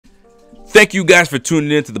Thank you guys for tuning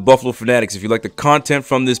in to the Buffalo Fanatics. If you like the content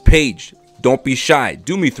from this page, don't be shy.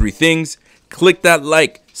 Do me 3 things. Click that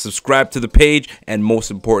like, subscribe to the page, and most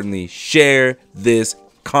importantly, share this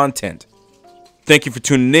content. Thank you for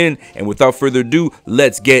tuning in, and without further ado,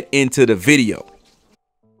 let's get into the video.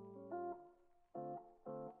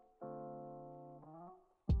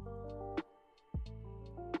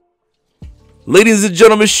 Ladies and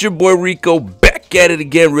gentlemen, it's your boy Rico back at it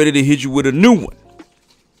again, ready to hit you with a new one.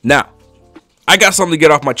 Now, I got something to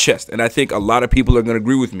get off my chest, and I think a lot of people are going to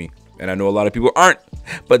agree with me, and I know a lot of people aren't,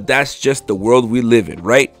 but that's just the world we live in,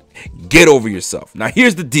 right? Get over yourself. Now,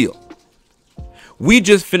 here's the deal. We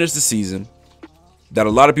just finished the season that a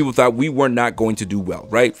lot of people thought we were not going to do well,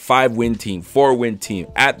 right? 5-win team, 4-win team,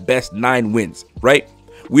 at best 9 wins, right?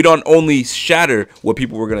 We don't only shatter what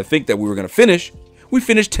people were going to think that we were going to finish. We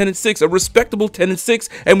finished 10-6, a respectable 10-6,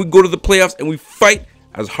 and we go to the playoffs and we fight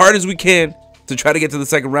as hard as we can to try to get to the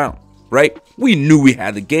second round, right? We knew we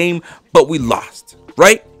had the game, but we lost,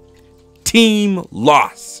 right? Team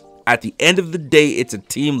loss. At the end of the day, it's a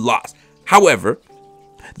team loss. However,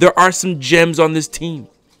 there are some gems on this team.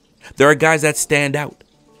 There are guys that stand out.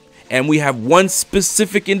 And we have one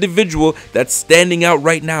specific individual that's standing out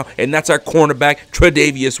right now, and that's our cornerback,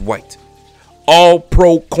 Tre'Davious White.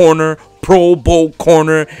 All-pro corner, Pro Bowl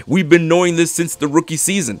corner. We've been knowing this since the rookie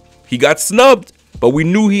season. He got snubbed, but we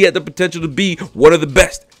knew he had the potential to be one of the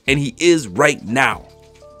best, and he is right now.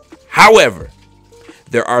 However,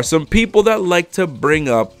 there are some people that like to bring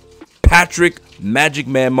up Patrick Magic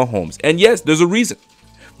Man Mahomes. And yes, there's a reason.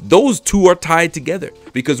 Those two are tied together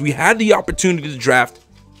because we had the opportunity to draft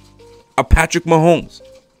a Patrick Mahomes,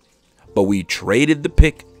 but we traded the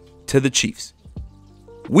pick to the Chiefs.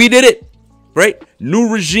 We did it. Right? New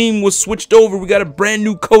regime was switched over. We got a brand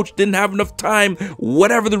new coach. Didn't have enough time.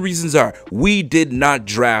 Whatever the reasons are, we did not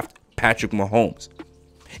draft Patrick Mahomes.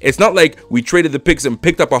 It's not like we traded the picks and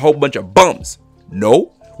picked up a whole bunch of bums.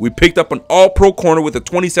 No, we picked up an all-pro corner with the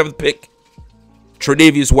 27th pick,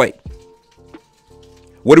 Tre'Davious White.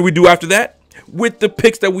 What do we do after that? With the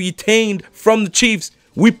picks that we attained from the Chiefs,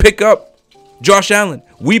 we pick up Josh Allen.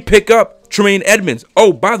 We pick up Tremaine Edmonds.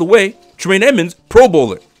 Oh, by the way, Tremaine Edmonds, Pro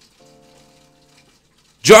Bowler.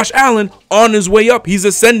 Josh Allen on his way up. He's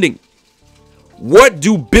ascending. What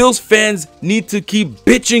do Bills fans need to keep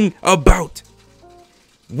bitching about?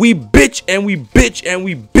 We bitch and we bitch and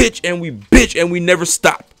we bitch and we bitch and we never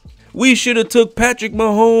stop. We should have took Patrick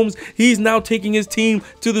Mahomes. He's now taking his team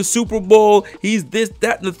to the Super Bowl. He's this,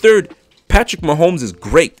 that, and the third. Patrick Mahomes is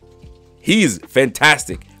great. He's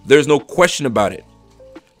fantastic. There's no question about it.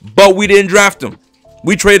 But we didn't draft him.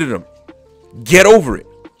 We traded him. Get over it.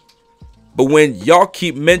 But when y'all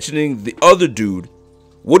keep mentioning the other dude,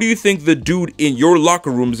 what do you think the dude in your locker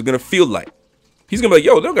room is going to feel like? He's going to be like,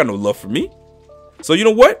 yo, they don't got no love for me. So you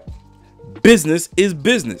know what? Business is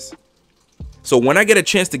business. So when I get a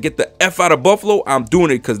chance to get the F out of Buffalo, I'm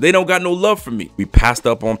doing it because they don't got no love for me. We passed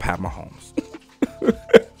up on Pat Mahomes.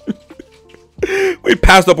 We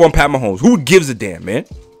passed up on Pat Mahomes. Who gives a damn, man?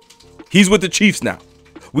 He's with the Chiefs now.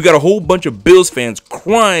 We got a whole bunch of Bills fans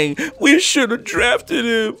crying, we should have drafted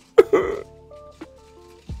him.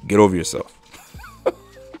 Get over yourself.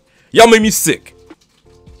 Y'all made me sick.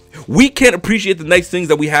 We can't appreciate the nice things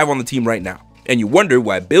that we have on the team right now. And you wonder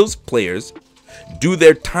why Bills players do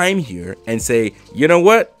their time here and say, you know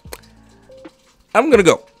what? I'm going to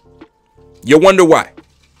go. You wonder why.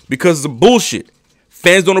 Because of bullshit.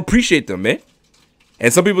 Fans don't appreciate them, man.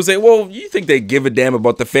 And some people say, well, you think they give a damn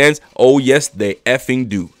about the fans? Oh, yes, they effing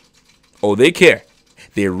do. Oh, they care.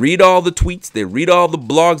 They read all the tweets. They read all the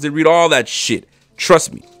blogs. They read all that shit.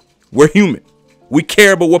 Trust me, we're human. We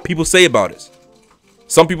care about what people say about us.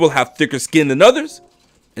 Some people have thicker skin than others,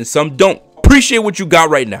 and some don't. Appreciate what you got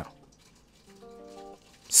right now.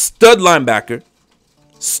 Stud linebacker,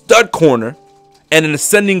 stud corner, and an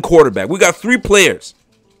ascending quarterback. We got 3 players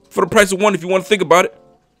for the price of 1 if you want to think about it.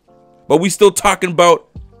 But we still talking about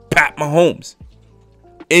Pat Mahomes.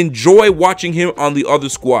 Enjoy watching him on the other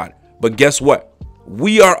squad. But guess what?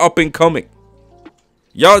 We are up and coming.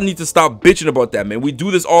 Y'all need to stop bitching about that, man. We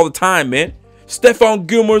do this all the time, man. Stephon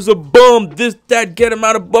Gilmore's a bum. This, that, get him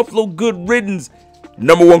out of Buffalo. Good riddance.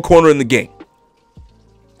 Number 1 corner in the game.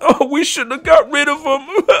 Oh, we shouldn't have got rid of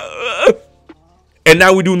him. And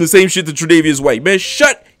now we're doing the same shit to Tre'Davious White. Man,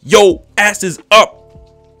 shut your asses up.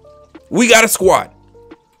 We got a squad.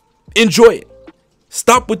 Enjoy it.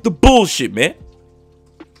 Stop with the bullshit, man.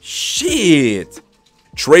 Shit.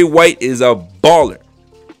 Trey White is a baller.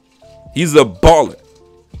 He's a baller.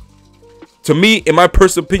 To me, in my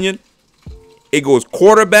personal opinion, it goes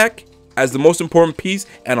quarterback as the most important piece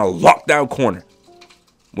and a lockdown corner.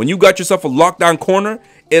 When you got yourself a lockdown corner,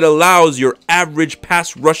 It allows your average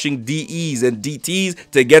pass rushing DEs and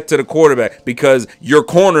DTs to get to the quarterback because your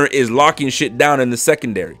corner is locking shit down in the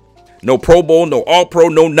secondary. No Pro Bowl, no All-Pro,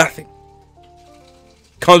 no nothing.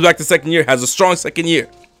 Comes back the second year, has a strong second year.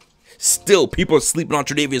 Still, people are sleeping on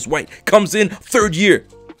Tre'Davious White. Comes in third year,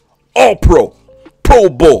 All-Pro, Pro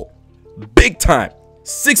Bowl, big time,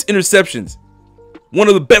 6 interceptions. One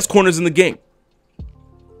of the best corners in the game.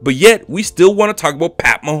 But yet, we still want to talk about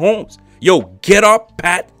Pat Mahomes. Yo, get off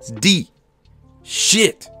Pat's D.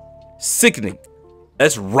 Shit. Sickening.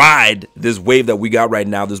 Let's ride this wave that we got right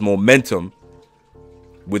now, this momentum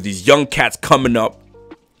with these young cats coming up.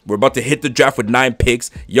 We're about to hit the draft with 9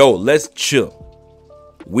 picks. Yo, let's chill.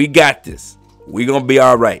 We got this. We gonna be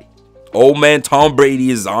all right. Old man Tom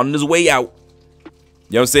Brady is on his way out. You know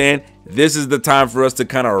what I'm saying? This is the time for us to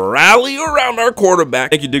kind of rally around our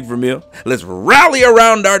quarterback. Thank you, Dick Vermeil. Let's rally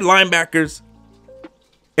around our linebackers.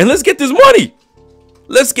 And let's get this money.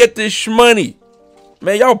 Let's get this shmoney.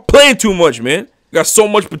 Man, y'all playing too much, man. You got so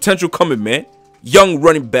much potential coming, man. Young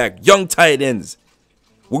running back, young tight ends.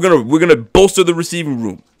 We're gonna bolster the receiving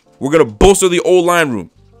room. We're gonna bolster the O-line room.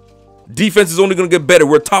 Defense is only gonna get better.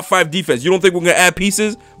 We're a top 5 defense. You don't think we're gonna add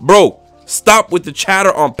pieces? Bro, stop with the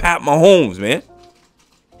chatter on Pat Mahomes, man.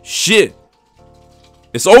 Shit.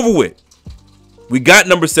 It's over with. We got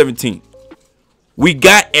number 17. We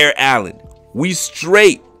got Air Allen. We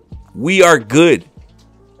straight. We are good.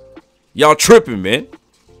 Y'all tripping, man.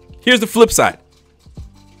 Here's the flip side.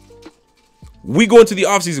 We go into the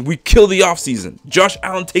offseason. We kill the offseason. Josh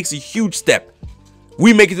Allen takes a huge step.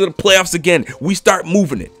 We make it to the playoffs again. We start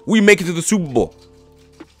moving it. We make it to the Super Bowl.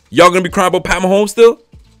 Y'all gonna be crying about Pat Mahomes still?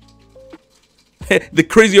 The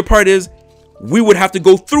crazier part is we would have to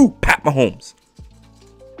go through Pat Mahomes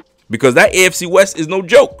because that AFC West is no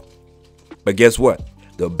joke. But guess what?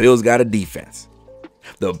 The Bills got a defense.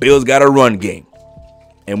 The Bills got a run game.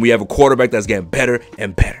 And we have a quarterback that's getting better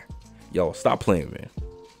and better. Yo, stop playing, man.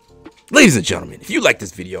 Ladies and gentlemen, if you like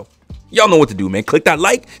this video, y'all know what to do, man. Click that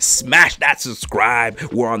like, smash that subscribe.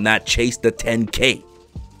 We're on that chase to 10K.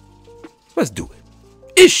 Let's do it.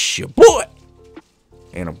 It's your boy.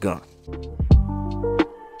 And I'm gone.